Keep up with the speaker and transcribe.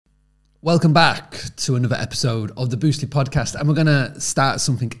Welcome back to another episode of the Boostly podcast, and we're going to start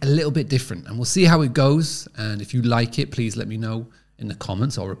something a little bit different, and we'll see how it goes. And if you like it, please let me know in the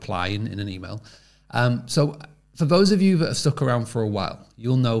comments or reply in an email. So for those of you that have stuck around for a while,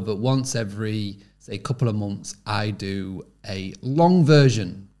 you'll know that once every, say, couple of months, I do a long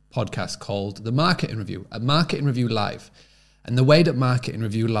version podcast called The Marketing Review, a Marketing Review Live. And the way that Marketing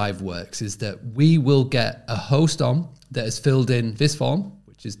Review Live works is that we will get a host on that has filled in this form,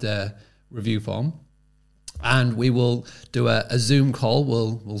 which is the review form, and we will do a Zoom call.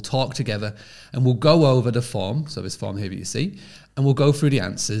 We'll talk together and we'll go over the form, so this form here that you see, and we'll go through the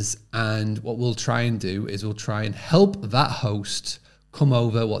answers. And what we'll try and do is we'll try and help that host come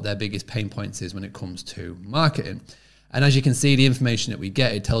over what their biggest pain points is when it comes to marketing. And as you can see, the information that we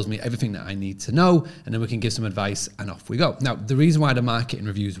get, it tells me everything that I need to know, and then we can give some advice and off we go. Now, the reason why the marketing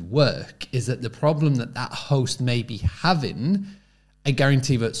reviews work is that the problem that host may be having, I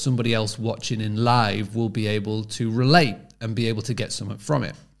guarantee that somebody else watching in live will be able to relate and be able to get something from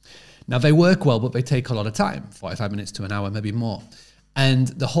it. Now, they work well, but they take a lot of time, 45 minutes to an hour, maybe more. And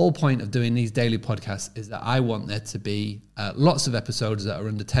the whole point of doing these daily podcasts is that I want there to be lots of episodes that are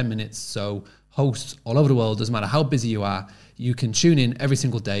under 10 minutes. So hosts all over the world, doesn't matter how busy you are, you can tune in every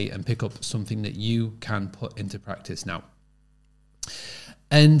single day and pick up something that you can put into practice now.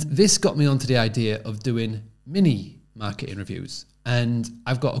 And this got me onto the idea of doing mini marketing reviews. And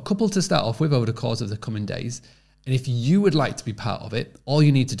I've got a couple to start off with over the course of the coming days. And if you would like to be part of it, all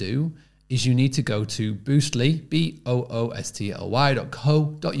you need to do is you need to go to Boostly,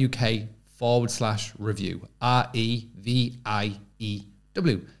 boostly.co.uk/review,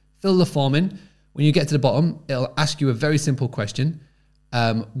 REVIEW. Fill the form in. When you get to the bottom, it'll ask you a very simple question.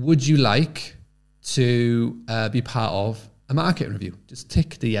 Would you like to be part of a marketing review? Just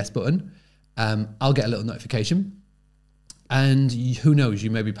tick the yes button. I'll get a little notification. And who knows,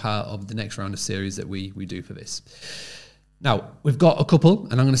 you may be part of the next round of series that we do for this. Now, we've got a couple,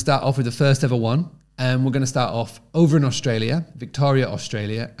 and I'm going to start off with the first ever one. And we're going to start off over in Australia, Victoria,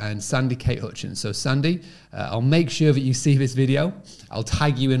 Australia, and Sandy Kate Hutchins. So Sandy, I'll make sure that you see this video. I'll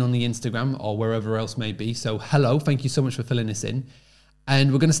tag you in on the Instagram or wherever else may be. So hello, thank you so much for filling this in.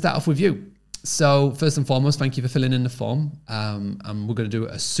 And we're going to start off with you. So first and foremost, thank you for filling in the form. And we're going to do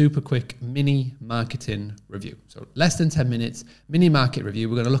a super quick mini marketing review. So less than 10 minutes, mini market review.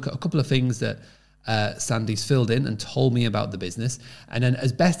 We're going to look at a couple of things that Sandy's filled in and told me about the business. And then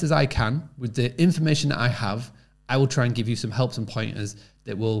as best as I can, with the information that I have, I will try and give you some helps and pointers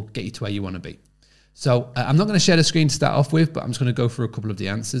that will get you to where you want to be. So I'm not going to share the screen to start off with, but I'm just going to go through a couple of the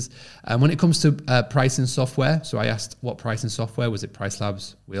answers. When it comes to pricing software, so I asked what pricing software, was it Price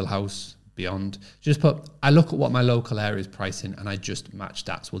Labs, Wheelhouse, Beyond? Just put, I look at what my local area is pricing and I just match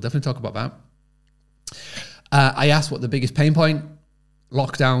that. So we'll definitely talk about that. I asked what the biggest pain point,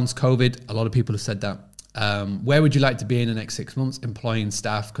 lockdowns, COVID, a lot of people have said that. Where would you like to be in the next 6 months? Employing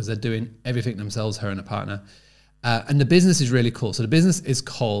staff, because they're doing everything themselves, her and a partner. And the business is really cool. So the business is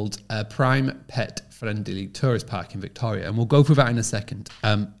called Prime Pet Friendly Tourist Park in Victoria. And we'll go through that in a second.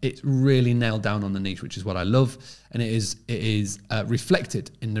 It's really nailed down on the niche, which is what I love. And it is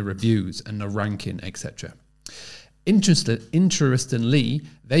reflected in the reviews and the ranking, etc. Interestingly,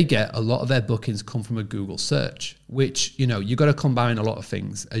 they get a lot of their bookings come from a Google search, which, you know, you got to combine a lot of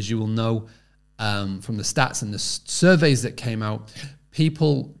things. As you will know from the stats and the surveys that came out,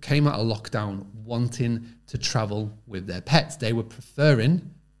 people came out of lockdown wanting to travel with their pets. They were preferring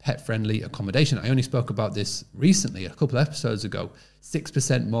pet-friendly accommodation. I only spoke about this recently, a couple of episodes ago.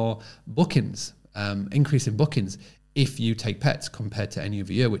 6% more bookings, increase in bookings if you take pets compared to any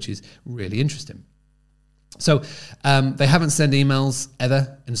other year, which is really interesting. So they haven't sent emails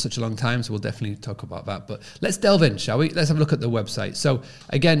ever in such a long time, so we'll definitely talk about that. But let's delve in, shall we? Let's have a look at the website. So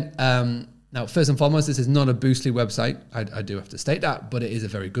again, now first and foremost, this is not a Boostly website. I do have to state that, but it is a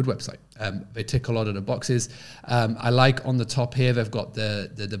very good website. They tick a lot of the boxes. I like on the top here, they've got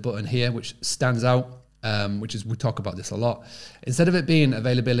the button here, which stands out, which is, we talk about this a lot. Instead of it being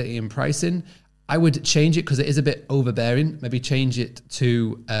availability and pricing, I would change it because it is a bit overbearing. Maybe change it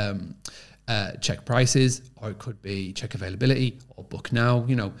to check prices, or it could be check availability or book now,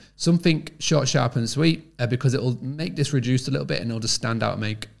 you know, something short, sharp and sweet, because it'll make this reduced a little bit and it'll just stand out and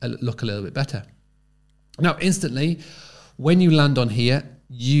make it look a little bit better. Now, instantly, when you land on here,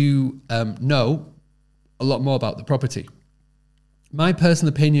 you know a lot more about the property. My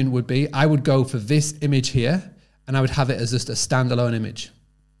personal opinion would be, I would go for this image here and I would have it as just a standalone image.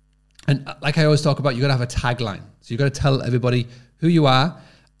 And like I always talk about, you got to have a tagline. So you got to tell everybody who you are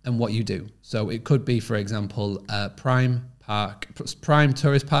and what you do. So it could be, for example, Prime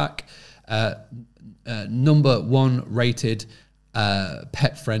Tourist Park, #1 rated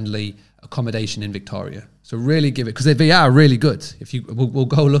pet friendly accommodation in Victoria. So really give it, because they are really good. If you, we'll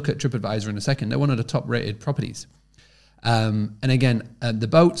go look at TripAdvisor in a second. They're one of the top rated properties. And again, the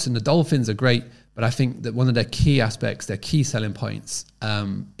boats and the dolphins are great, but I think that one of their key aspects, their key selling points,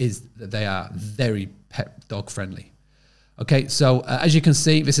 is that they are very pet dog friendly. Okay, so as you can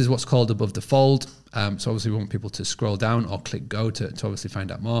see, this is what's called above the fold. So obviously we want people to scroll down or click go to obviously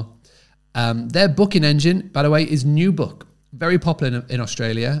find out more. Their booking engine, by the way, is NewBook. Very popular in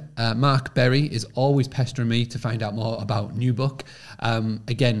Australia. Mark Berry is always pestering me to find out more about NewBook.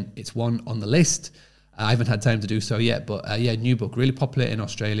 Again, it's one on the list. I haven't had time to do so yet, but yeah, NewBook, really popular in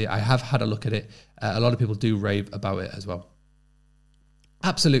Australia. I have had a look at it. A lot of people do rave about it as well.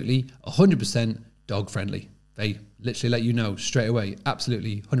 Absolutely 100% dog friendly. They literally let you know straight away,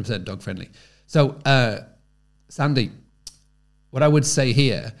 absolutely 100% dog friendly. So, Sandy, what I would say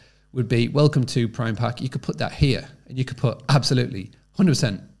here would be welcome to Prime Park. You could put that here, and you could put absolutely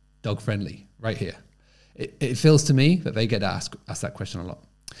 100% dog friendly right here. It feels to me that they get asked that question a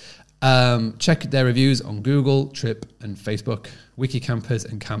lot. Check their reviews on Google, Trip, and Facebook,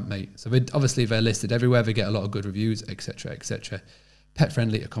 WikiCampers, and CampMate. So obviously they're listed everywhere. They get a lot of good reviews, etc., etc.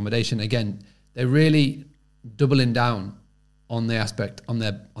 Pet-friendly accommodation. Again, they're really doubling down on the aspect on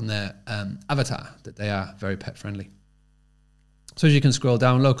their avatar that they are very pet-friendly. So as you can scroll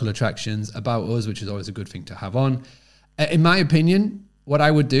down, local attractions, about us, which is always a good thing to have on. In my opinion, what I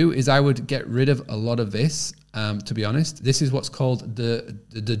would do is I would get rid of a lot of this. To be honest, this is what's called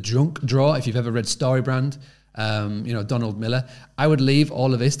the junk drawer. If you've ever read Storybrand, Donald Miller, I would leave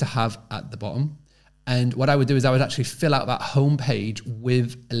all of this to have at the bottom. And what I would do is I would actually fill out that homepage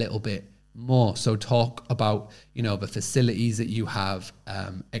with a little bit more. So talk about, the facilities that you have,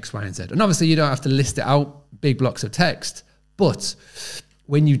 X, Y, and Z. And obviously you don't have to list it out, big blocks of text, but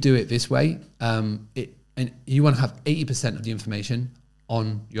when you do it this way, and you want to have 80% of the information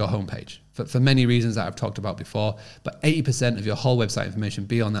on your homepage for many reasons that I've talked about before, but 80% of your whole website information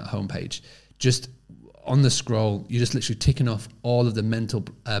be on that homepage. Just on the scroll, you're just literally ticking off all of the mental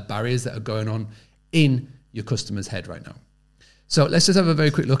barriers that are going on in your customer's head right now. So let's just have a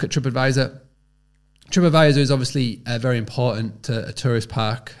very quick look at TripAdvisor. TripAdvisor is obviously very important to a tourist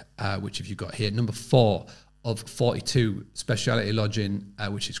park, which if you've got here, number 4 of 42 specialty lodging,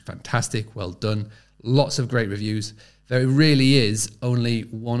 which is fantastic. Well done. Lots of great reviews. There really is only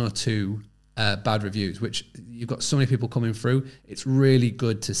 1 or 2 bad reviews, which you've got so many people coming through. It's really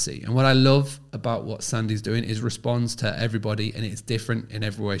good to see. And what I love about what Sandy's doing is responds to everybody, and it's different in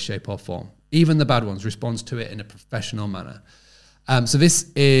every way, shape or form. Even the bad ones responds to it in a professional manner. So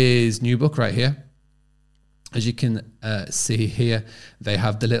this is NewBook right here. As you can see here, they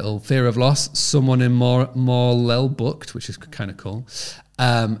have the little fear of loss. Someone in Morlell booked, which is kind of cool.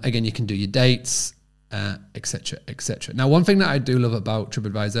 Again, you can do your dates, etc., etc. Now, one thing that I do love about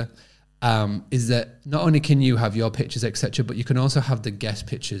TripAdvisor is that not only can you have your pictures, etc., but you can also have the guest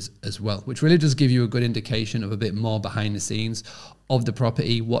pictures as well, which really does give you a good indication of a bit more behind the scenes of the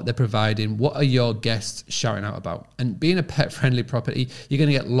property, what they're providing, what are your guests shouting out about. And being a pet-friendly property, you're going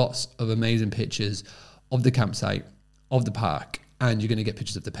to get lots of amazing pictures of the campsite, of the park, and you're going to get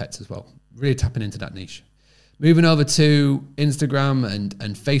pictures of the pets as well. Really tapping into that niche. Moving over to Instagram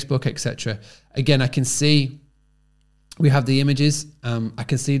and Facebook, etc. Again, I can see we have the images. I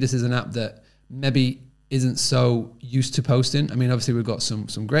can see this is an app that maybe isn't so used to posting. I mean, obviously we've got some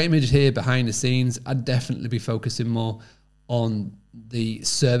great images here behind the scenes. I'd definitely be focusing more on the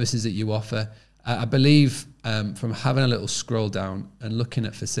services that you offer. I believe from having a little scroll down and looking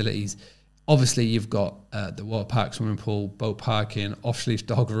at facilities, obviously you've got the water park, swimming pool, boat parking, off-leash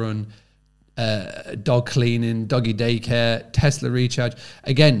dog run, dog cleaning, doggy daycare, Tesla recharge.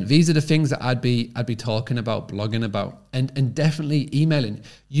 Again, these are the things that I'd be talking about, blogging about, and definitely emailing.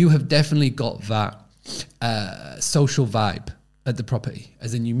 You have definitely got that social vibe at the property,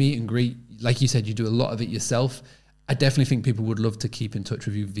 as in you meet and greet. Like you said, you do a lot of it yourself. I definitely think people would love to keep in touch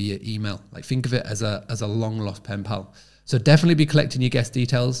with you via email. Like think of it as a long lost pen pal. So definitely be collecting your guest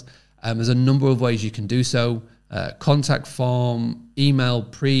details. There's a number of ways you can do so. Contact form, email,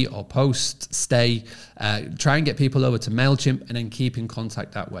 pre or post stay. Try and get people over to MailChimp and then keep in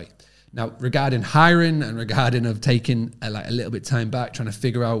contact that way. Now, regarding hiring and regarding of taking a little bit time back, trying to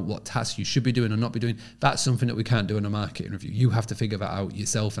figure out what tasks you should be doing or not be doing, that's something that we can't do in a marketing review. You have to figure that out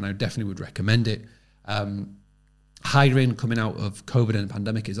yourself, and I definitely would recommend it. Hiring coming out of COVID and the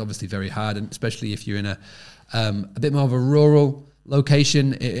pandemic is obviously very hard, and especially if you're in a bit more of a rural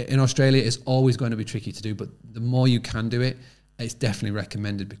location in Australia, is always going to be tricky to do. But the more you can do it, it's definitely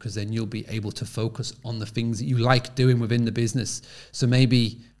recommended, because then you'll be able to focus on the things that you like doing within the business. So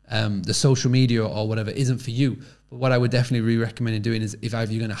maybe the social media or whatever isn't for you. But what I would definitely recommend doing is, if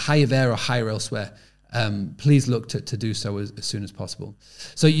either you're going to hire there or hire elsewhere, please look to do so as soon as possible.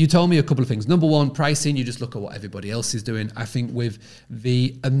 So you told me a couple of things. Number one, pricing. You just look at what everybody else is doing. I think with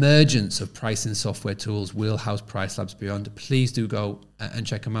the emergence of pricing software tools, Wheelhouse, Price Labs, Beyond, please do go and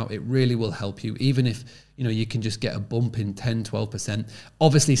check them out. It really will help you, even if you can just get a bump in 10-12%.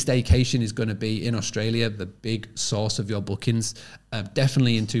 Obviously, staycation is going to be in Australia the big source of your bookings,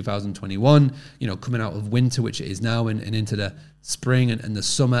 definitely in 2021, coming out of winter, which it is now, and into the spring and the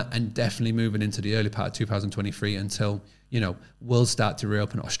summer, and definitely moving into the early part of 2023 until worlds start to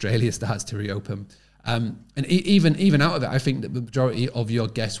reopen, Australia starts to reopen. And even out of it, I think that the majority of your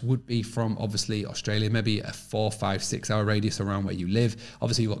guests would be from obviously Australia, maybe a 4, 5, 6 hour radius around where you live.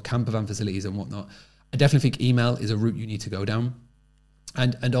 Obviously, you've got camper van facilities and whatnot. I definitely think email is a route you need to go down.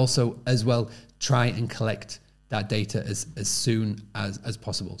 And also as well, try and collect that data as soon as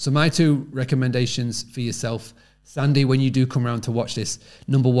possible. So my 2 recommendations for yourself, Sandy, when you do come around to watch this,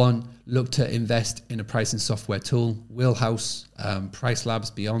 number 1, look to invest in a pricing software tool, Wheelhouse, Price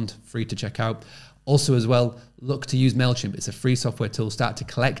Labs, Beyond, free to check out. Also as well, look to use MailChimp. It's a free software tool. Start to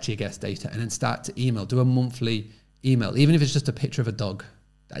collect your guest data and then start to email. Do a monthly email, even if it's just a picture of a dog.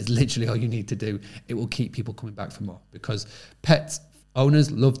 That is literally all you need to do. It will keep people coming back for more, because pet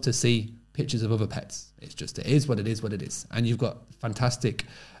owners love to see pictures of other pets. It is what it is. And you've got fantastic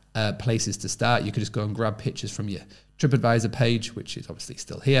places to start. You could just go and grab pictures from your TripAdvisor page, which is obviously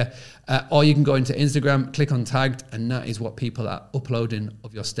still here. Or you can go into Instagram, click on tagged, and that is what people are uploading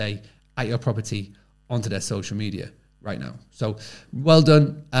of your stay at your property onto their social media right now. So well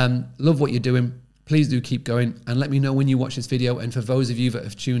done. Love what you're doing. Please do keep going and let me know when you watch this video. And for those of you that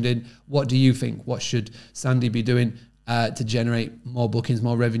have tuned in, what do you think? What should Sandy be doing to generate more bookings,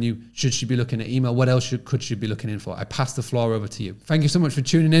 more revenue? Should she be looking at email? What else could she be looking in for? I pass the floor over to you. Thank you so much for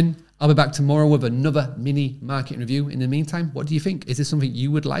tuning in. I'll be back tomorrow with another mini marketing review. In the meantime, what do you think? Is this something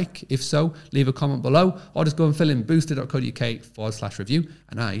you would like? If so, leave a comment below or just go and fill in booster.co.uk/review,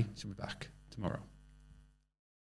 and I shall be back tomorrow.